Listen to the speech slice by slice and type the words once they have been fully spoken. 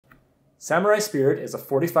Samurai Spirit is a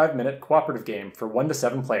 45-minute cooperative game for 1 to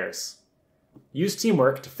 7 players. Use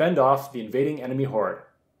teamwork to fend off the invading enemy horde.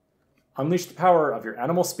 Unleash the power of your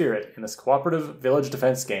animal spirit in this cooperative village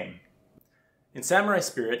defense game. In Samurai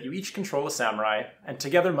Spirit, you each control a samurai, and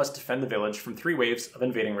together must defend the village from 3 waves of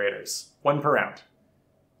invading raiders, 1 per round.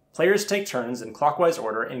 Players take turns in clockwise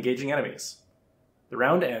order engaging enemies. The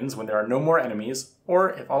round ends when there are no more enemies,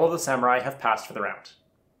 or if all of the samurai have passed for the round.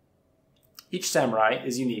 Each samurai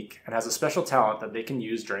is unique and has a special talent that they can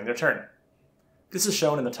use during their turn. This is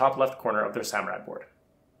shown in the top left corner of their samurai board.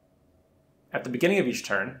 At the beginning of each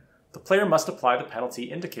turn, the player must apply the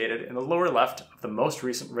penalty indicated in the lower left of the most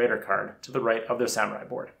recent raider card to the right of their samurai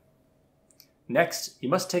board. Next, you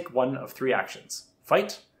must take one of 3 actions: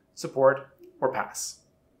 fight, support, or pass.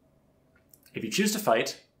 If you choose to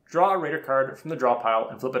fight, draw a raider card from the draw pile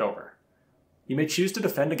and flip it over. You may choose to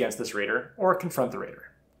defend against this raider or confront the raider.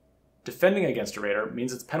 Defending against a raider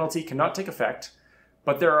means its penalty cannot take effect,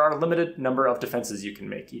 but there are a limited number of defenses you can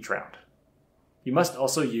make each round. You must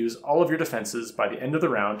also use all of your defenses by the end of the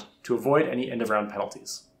round to avoid any end-of-round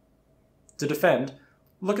penalties. To defend,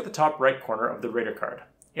 look at the top right corner of the raider card.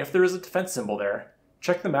 If there is a defense symbol there,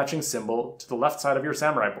 check the matching symbol to the left side of your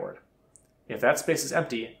samurai board. If that space is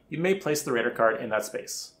empty, you may place the raider card in that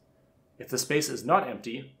space. If the space is not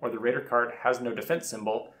empty, or the raider card has no defense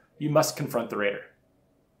symbol, you must confront the raider.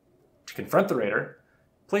 To confront the raider,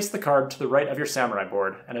 place the card to the right of your samurai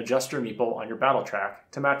board and adjust your meeple on your battle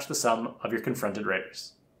track to match the sum of your confronted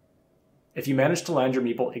raiders. If you manage to land your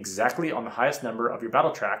meeple exactly on the highest number of your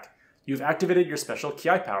battle track, you've activated your special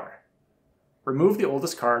Kiai power. Remove the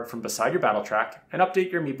oldest card from beside your battle track and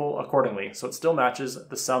update your meeple accordingly so it still matches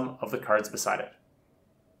the sum of the cards beside it.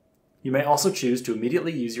 You may also choose to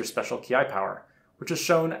immediately use your special Kiai power, which is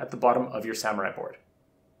shown at the bottom of your samurai board.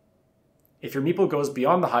 If your meeple goes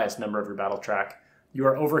beyond the highest number of your battle track, you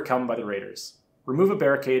are overcome by the raiders. Remove a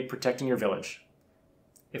barricade protecting your village.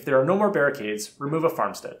 If there are no more barricades, remove a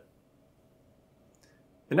farmstead.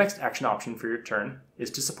 The next action option for your turn is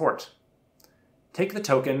to support. Take the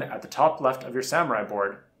token at the top left of your samurai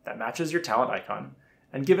board that matches your talent icon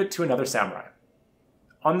and give it to another samurai.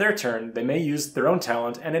 On their turn, they may use their own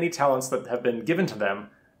talent and any talents that have been given to them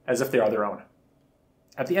as if they are their own.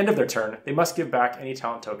 At the end of their turn, they must give back any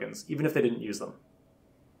talent tokens, even if they didn't use them.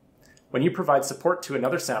 When you provide support to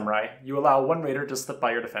another samurai, you allow 1 raider to slip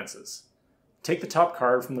by your defenses. Take the top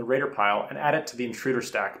card from the raider pile and add it to the intruder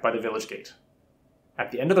stack by the village gate.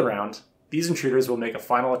 At the end of the round, these intruders will make a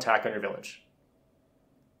final attack on your village.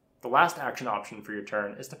 The last action option for your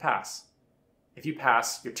turn is to pass. If you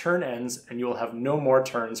pass, your turn ends and you will have no more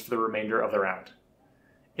turns for the remainder of the round.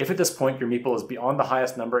 If at this point your meeple is beyond the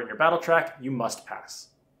highest number in your battle track, you must pass.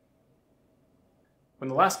 When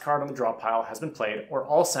the last card on the draw pile has been played, or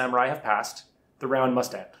all samurai have passed, the round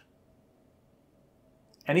must end.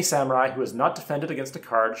 Any samurai who has not defended against a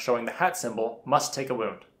card showing the hat symbol must take a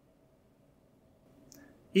wound.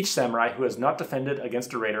 Each samurai who has not defended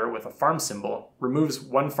against a raider with a farm symbol removes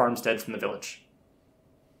 1 farmstead from the village.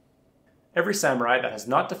 Every samurai that has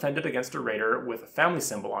not defended against a raider with a family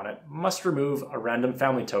symbol on it must remove a random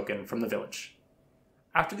family token from the village.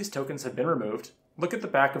 After these tokens have been removed, look at the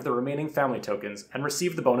back of the remaining family tokens and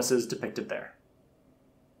receive the bonuses depicted there.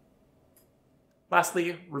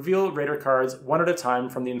 Lastly, reveal raider cards 1 at a time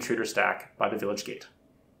from the intruder stack by the village gate.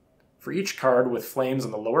 For each card with flames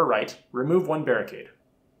on the lower right, remove 1 barricade.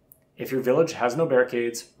 If your village has no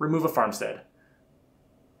barricades, remove a farmstead.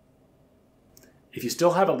 If you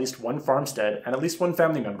still have at least 1 farmstead and at least 1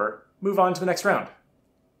 family member, move on to the next round.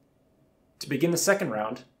 To begin the second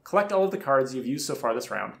round, collect all of the cards you've used so far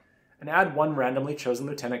this round, and add 1 randomly chosen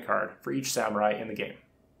lieutenant card for each samurai in the game.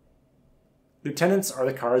 Lieutenants are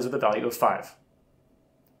the cards with a value of 5.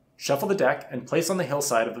 Shuffle the deck and place on the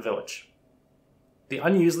hillside of the village. The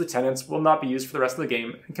unused lieutenants will not be used for the rest of the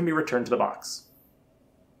game and can be returned to the box.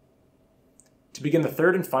 To begin the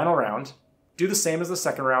third and final round, do the same as the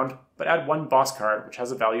second round, but add 1 boss card which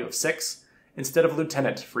has a value of 6 instead of a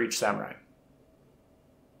lieutenant for each samurai.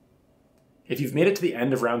 If you've made it to the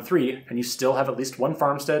end of round 3 and you still have at least 1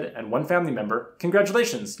 farmstead and 1 family member,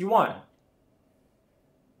 congratulations, you won!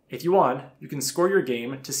 If you won, you can score your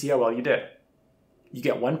game to see how well you did. You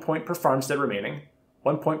get 1 point per farmstead remaining,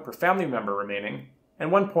 1 point per family member remaining,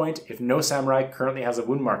 and 1 point if no samurai currently has a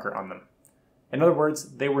wound marker on them. In other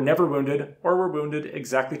words, they were never wounded or were wounded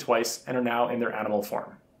exactly twice and are now in their animal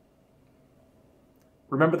form.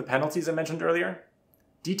 Remember the penalties I mentioned earlier?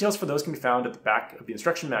 Details for those can be found at the back of the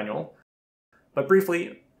instruction manual, but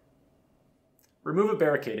briefly, remove a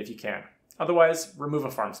barricade if you can. Otherwise, remove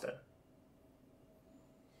a farmstead.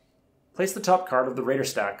 Place the top card of the raider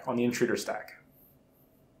stack on the intruder stack.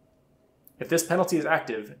 If this penalty is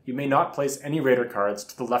active, you may not place any raider cards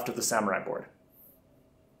to the left of the samurai board.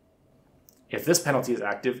 If this penalty is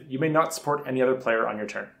active, you may not support any other player on your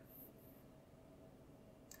turn.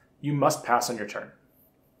 You must pass on your turn.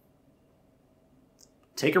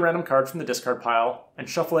 Take a random card from the discard pile and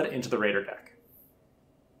shuffle it into the raider deck.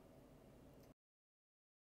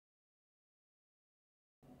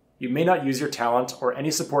 You may not use your talent or any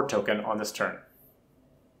support token on this turn.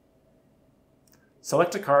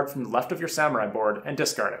 Select a card from the left of your samurai board and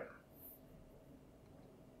discard it.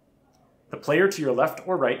 The player to your left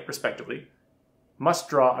or right, respectively, must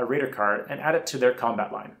draw a raider card and add it to their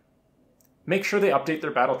combat line. Make sure they update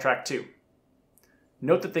their battle track too.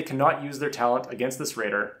 Note that they cannot use their talent against this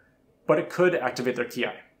raider, but it could activate their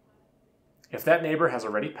Kiai. If that neighbor has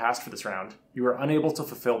already passed for this round, you are unable to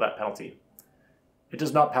fulfill that penalty. It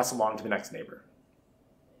does not pass along to the next neighbor.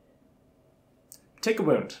 Take a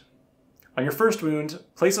wound. On your first wound,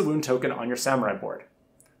 place a wound token on your samurai board.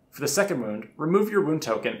 For the second wound, remove your wound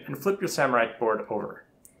token and flip your samurai board over.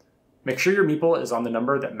 Make sure your meeple is on the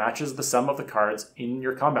number that matches the sum of the cards in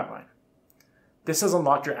your combat line. This has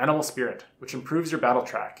unlocked your animal spirit, which improves your battle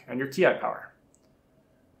track and your Kiai power.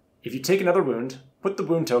 If you take another wound, put the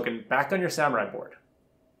wound token back on your samurai board.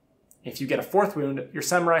 If you get a fourth wound, your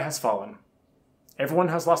samurai has fallen. Everyone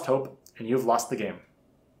has lost hope, and you have lost the game.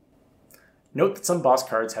 Note that some boss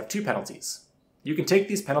cards have 2 penalties. You can take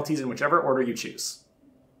these penalties in whichever order you choose.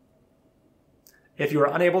 If you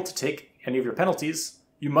are unable to take any of your penalties,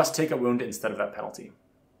 you must take a wound instead of that penalty.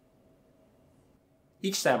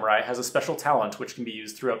 Each samurai has a special talent which can be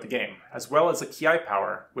used throughout the game, as well as a Kiai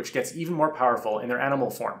power, which gets even more powerful in their animal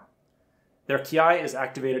form. Their Kiai is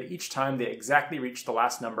activated each time they exactly reach the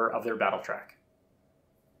last number of their battle track.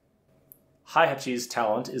 Heihachi's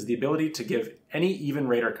talent is the ability to give any even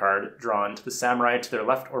raider card drawn to the samurai to their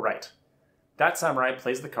left or right. That samurai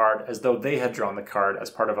plays the card as though they had drawn the card as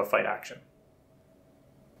part of a fight action.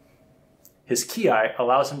 His Kiai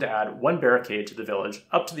allows him to add 1 barricade to the village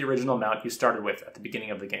up to the original amount you started with at the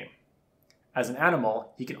beginning of the game. As an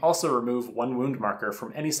animal, he can also remove 1 wound marker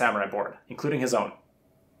from any samurai board, including his own.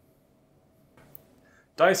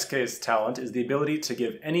 Daisuke's talent is the ability to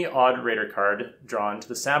give any odd raider card drawn to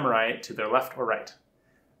the samurai to their left or right.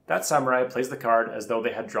 That samurai plays the card as though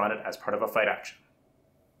they had drawn it as part of a fight action.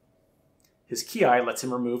 His Kiai lets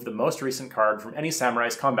him remove the most recent card from any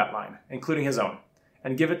samurai's combat line, including his own,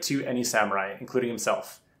 and give it to any samurai, including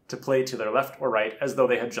himself, to play to their left or right as though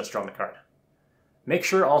they had just drawn the card. Make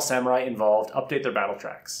sure all samurai involved update their battle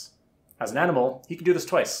tracks. As an animal, he can do this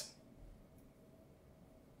twice.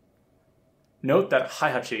 Note that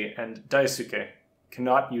Heihachi and Daisuke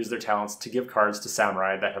cannot use their talents to give cards to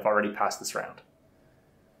samurai that have already passed this round.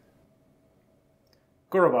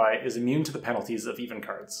 Gorobai is immune to the penalties of even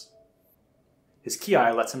cards. His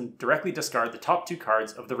Kiai lets him directly discard the top 2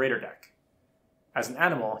 cards of the raider deck. As an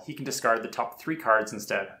animal, he can discard the top 3 cards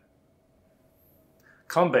instead.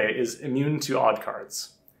 Kanbei is immune to odd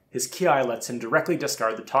cards. His Kiai lets him directly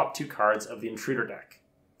discard the top 2 cards of the intruder deck.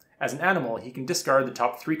 As an animal, he can discard the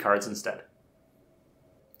top 3 cards instead.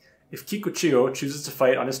 If Kikuchiyo chooses to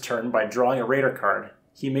fight on his turn by drawing a raider card,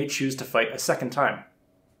 he may choose to fight a second time.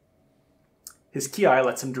 His Kiai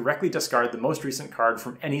lets him directly discard the most recent card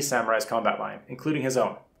from any samurai's combat line, including his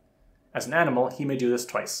own. As an animal, he may do this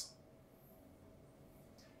twice.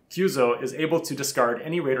 Kyuzo is able to discard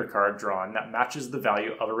any raider card drawn that matches the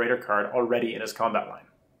value of a raider card already in his combat line.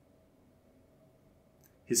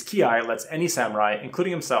 His Kiai lets any samurai,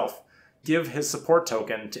 including himself, give his support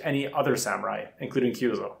token to any other samurai, including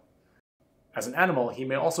Kyuzo. As an animal, he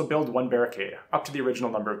may also build 1 barricade, up to the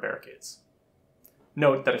original number of barricades.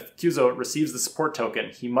 Note that if Kyuzo receives the support token,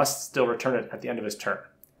 he must still return it at the end of his turn.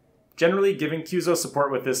 Generally, giving Kyuzo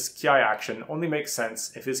support with this Kiai action only makes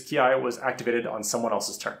sense if his Kiai was activated on someone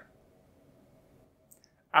else's turn.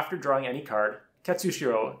 After drawing any card,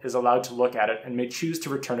 Katsushiro is allowed to look at it and may choose to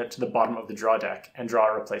return it to the bottom of the draw deck and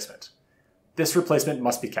draw a replacement. This replacement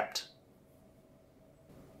must be kept.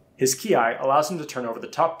 His Kiai allows him to turn over the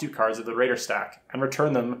top 2 cards of the raider stack and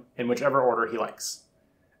return them in whichever order he likes.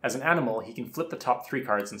 As an animal, he can flip the top 3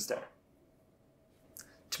 cards instead.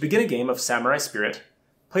 To begin a game of Samurai Spirit,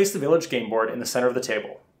 place the village game board in the center of the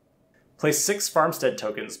table. Place 6 farmstead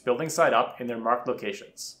tokens building side up in their marked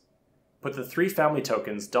locations. Put the 3 family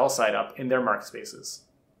tokens dull side up in their marked spaces.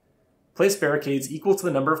 Place barricades equal to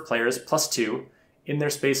the number of players plus 2 in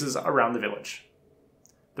their spaces around the village.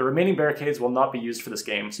 The remaining barricades will not be used for this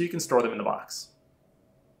game, so you can store them in the box.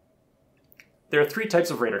 There are 3 types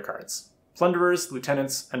of raider cards: plunderers,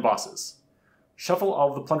 lieutenants, and bosses. Shuffle all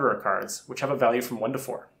of the plunderer cards, which have a value from 1 to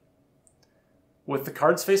 4. With the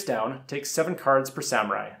cards face down, take 7 cards per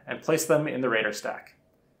samurai and place them in the raider stack.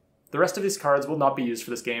 The rest of these cards will not be used for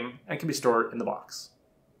this game and can be stored in the box.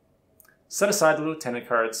 Set aside the lieutenant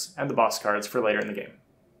cards and the boss cards for later in the game.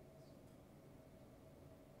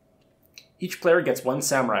 Each player gets 1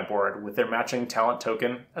 samurai board with their matching talent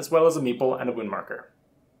token, as well as a meeple and a wound marker.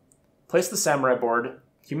 Place the samurai board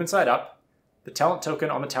human side up, the talent token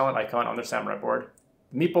on the talent icon on their samurai board,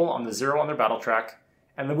 the meeple on the 0 on their battle track,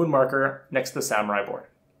 and the wound marker next to the samurai board.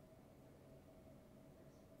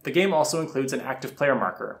 The game also includes an active player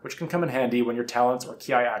marker, which can come in handy when your talents or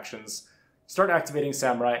Kiai actions start activating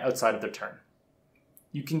samurai outside of their turn.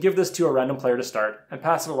 You can give this to a random player to start and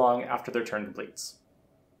pass it along after their turn completes.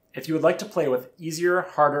 If you would like to play with easier,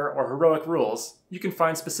 harder, or heroic rules, you can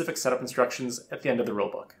find specific setup instructions at the end of the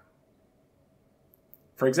rulebook.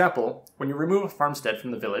 For example, when you remove a farmstead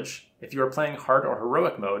from the village, if you are playing hard or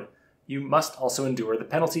heroic mode, you must also endure the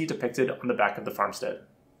penalty depicted on the back of the farmstead.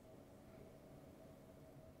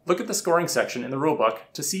 Look at the scoring section in the rulebook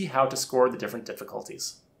to see how to score the different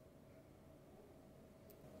difficulties.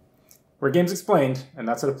 We're Games Explained, and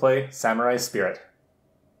that's how to play Samurai Spirit.